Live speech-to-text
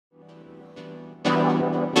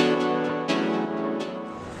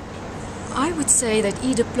I would say that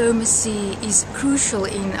e-diplomacy is crucial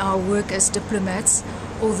in our work as diplomats,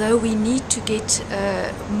 although we need to get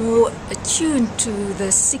more attuned to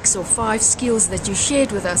the 6 or 5 skills that you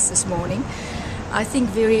shared with us this morning. I think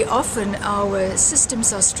very often our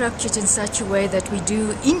systems are structured in such a way that we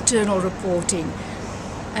do internal reporting,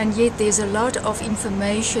 and yet there's a lot of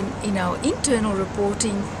information in our internal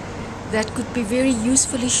reporting that could be very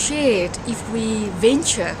usefully shared if we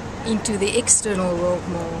venture into the external world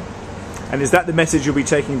more. And is that the message you'll be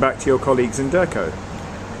taking back to your colleagues in DIRCO?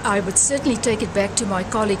 I would certainly take it back to my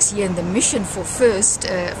colleagues here in the mission for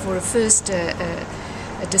a first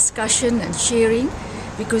discussion and sharing,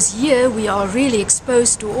 because here we are really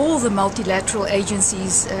exposed to all the multilateral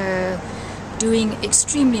agencies doing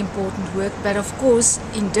extremely important work. But of course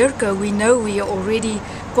in DIRCO we know we are already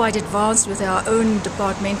quite advanced with our own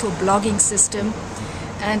departmental blogging system,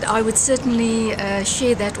 and I would certainly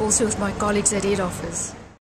share that also with my colleagues at head office.